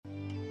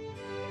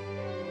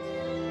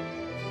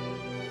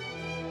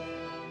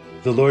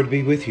The Lord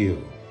be with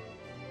you.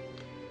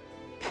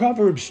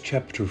 Proverbs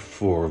chapter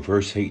 4,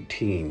 verse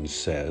 18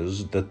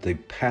 says that the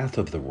path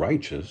of the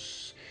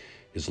righteous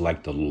is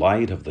like the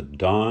light of the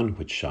dawn,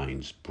 which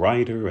shines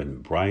brighter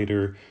and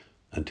brighter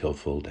until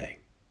full day.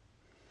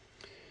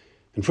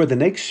 And for the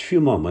next few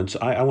moments,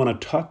 I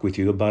want to talk with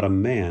you about a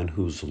man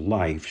whose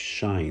life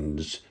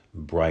shines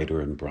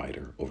brighter and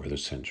brighter over the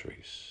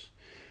centuries.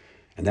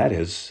 And that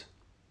is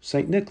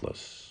St.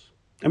 Nicholas.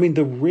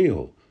 The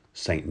real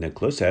St.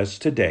 Nicholas, as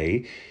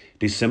today,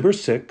 December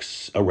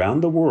 6th,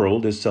 around the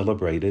world is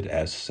celebrated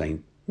as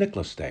St.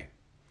 Nicholas Day.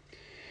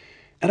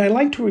 And I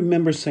like to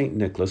remember St.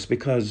 Nicholas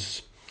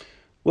because,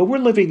 we're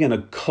living in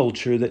a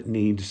culture that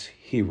needs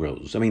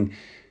heroes.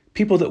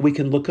 People that we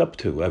can look up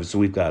to. As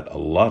we've got a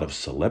lot of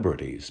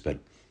celebrities, but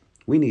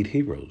we need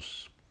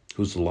heroes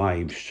whose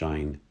lives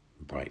shine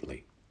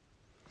brightly.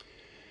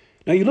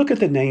 Now you look at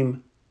the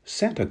name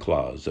Santa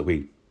Claus that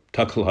we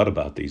talk a lot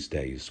about these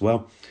days.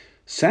 Well,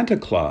 Santa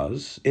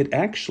Claus, it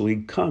actually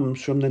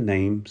comes from the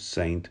name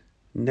Saint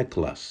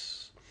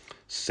Nicholas.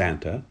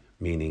 Santa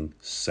meaning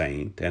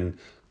saint, and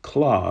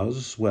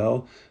Claus,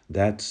 well,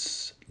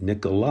 that's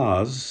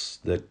NICOLAS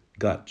that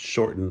got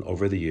shortened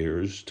over the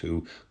years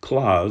to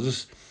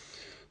Claus,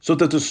 so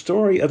that the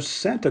story of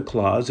Santa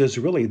Claus is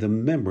really the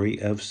memory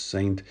of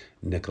Saint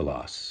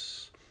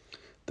Nicholas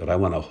that I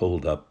want to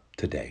hold up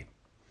today,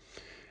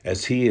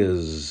 as he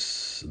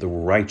is the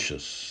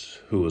righteous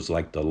who is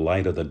like the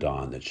light of the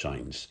dawn that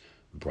shines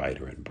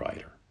brighter and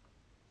brighter.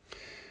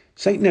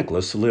 St.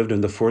 Nicholas lived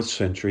in the 4th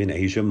century in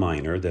Asia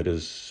Minor, that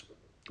is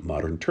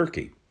modern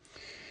Turkey.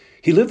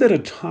 He lived at a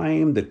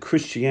time that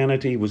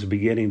Christianity was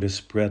beginning to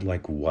spread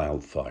like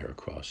wildfire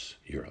across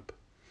Europe.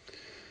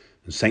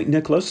 St.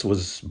 Nicholas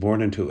was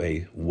born into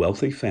a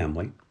wealthy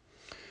family,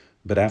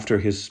 but after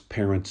his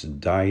parents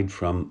died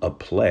from a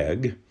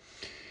plague,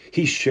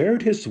 he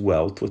shared his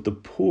wealth with the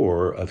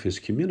poor of his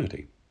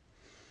community.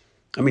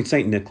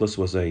 St. Nicholas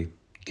was a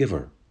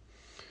giver.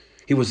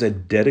 He was a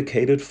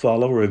dedicated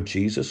follower of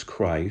Jesus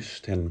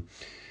Christ, and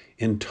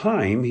in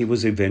time he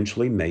was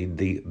eventually made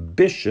the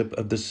bishop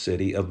of the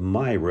city of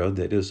Myra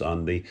that is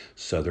on the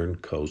southern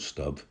coast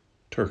of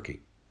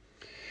Turkey.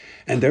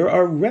 And there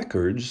are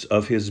records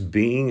of his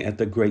being at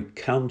the Great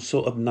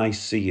Council of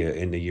Nicaea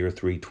in the year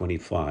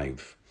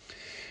 325,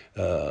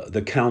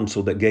 the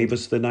council that gave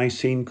us the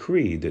Nicene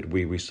Creed that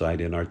we recite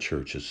in our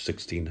churches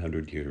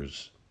 1,600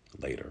 years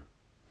later.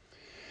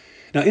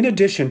 Now, in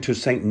addition to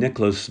St.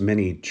 Nicholas'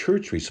 many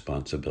church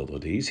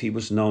responsibilities, he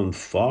was known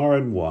far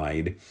and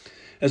wide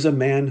as a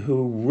man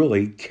who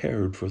really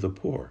cared for the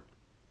poor.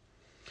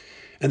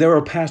 And there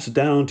are passed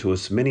down to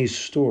us many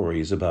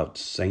stories about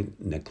St.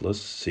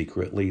 Nicholas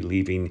secretly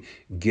leaving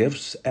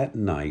gifts at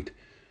night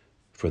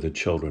for the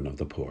children of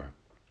the poor.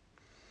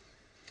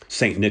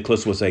 St.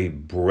 Nicholas was a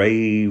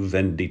brave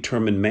and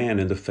determined man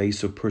in the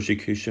face of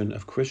persecution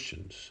of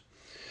Christians.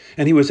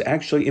 And he was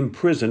actually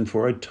imprisoned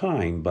for a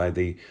time by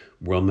the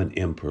Roman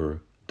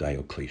Emperor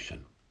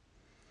Diocletian.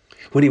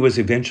 When he was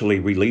eventually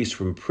released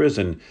from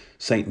prison,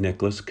 St.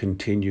 Nicholas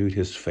continued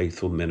his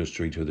faithful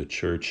ministry to the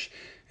church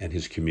and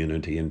his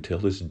community until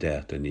his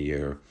death in the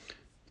year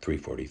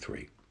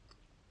 343.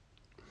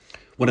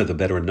 One of the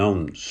better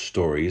known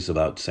stories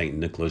about St.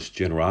 Nicholas'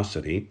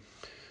 generosity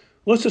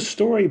was a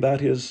story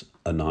about his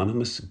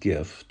anonymous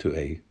gift to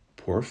a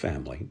poor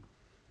family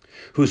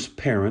whose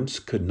parents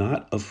could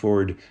not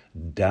afford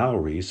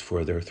dowries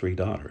for their 3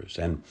 daughters.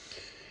 And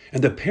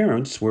the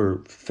parents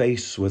were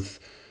faced with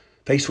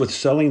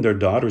selling their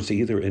daughters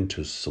either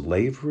into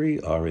slavery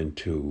or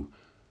into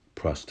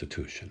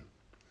prostitution.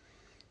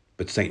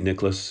 But St.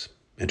 Nicholas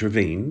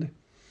intervened.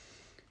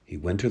 He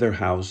went to their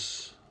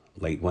house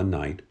late one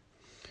night,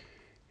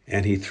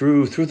 and he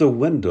threw through the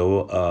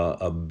window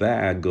a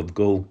bag of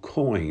gold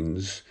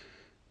coins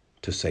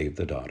to save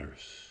the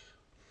daughters.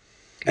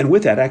 And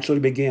with that actually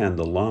began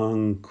the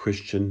long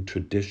Christian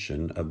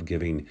tradition of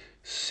giving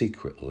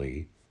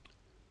secretly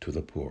to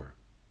the poor.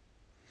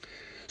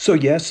 So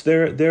yes,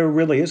 there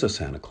really is a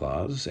Santa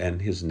Claus,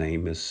 and his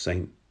name is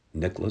St.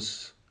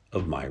 Nicholas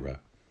of Myra,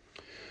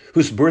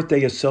 whose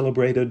birthday is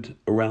celebrated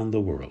around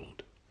the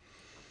world.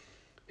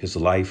 His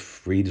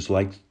life reads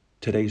like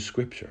today's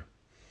scripture,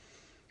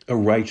 a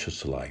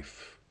righteous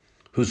life,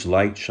 whose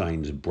light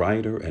shines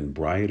brighter and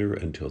brighter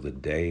until the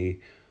day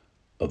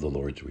of the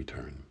Lord's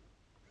return.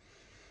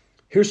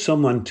 Here's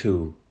someone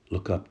to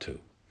look up to,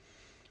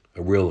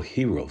 a real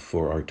hero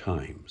for our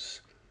times,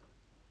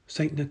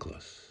 St.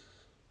 Nicholas.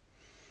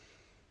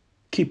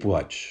 Keep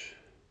watch,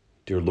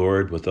 dear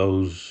Lord, with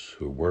those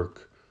who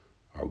work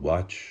or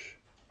watch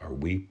or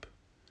weep.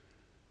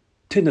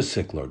 Tend the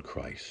sick, Lord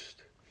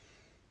Christ.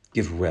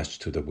 Give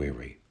rest to the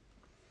weary.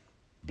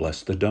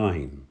 Bless the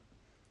dying.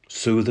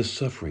 Soothe the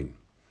suffering.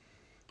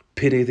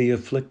 Pity the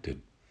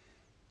afflicted.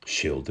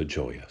 Shield the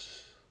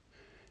joyous.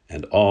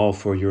 And all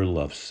for your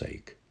love's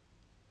sake.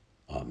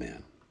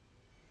 Amen.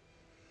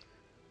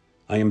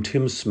 I am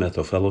Tim Smith,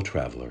 a fellow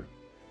traveler.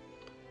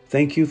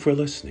 Thank you for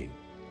listening.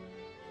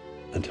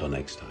 Until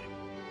next time.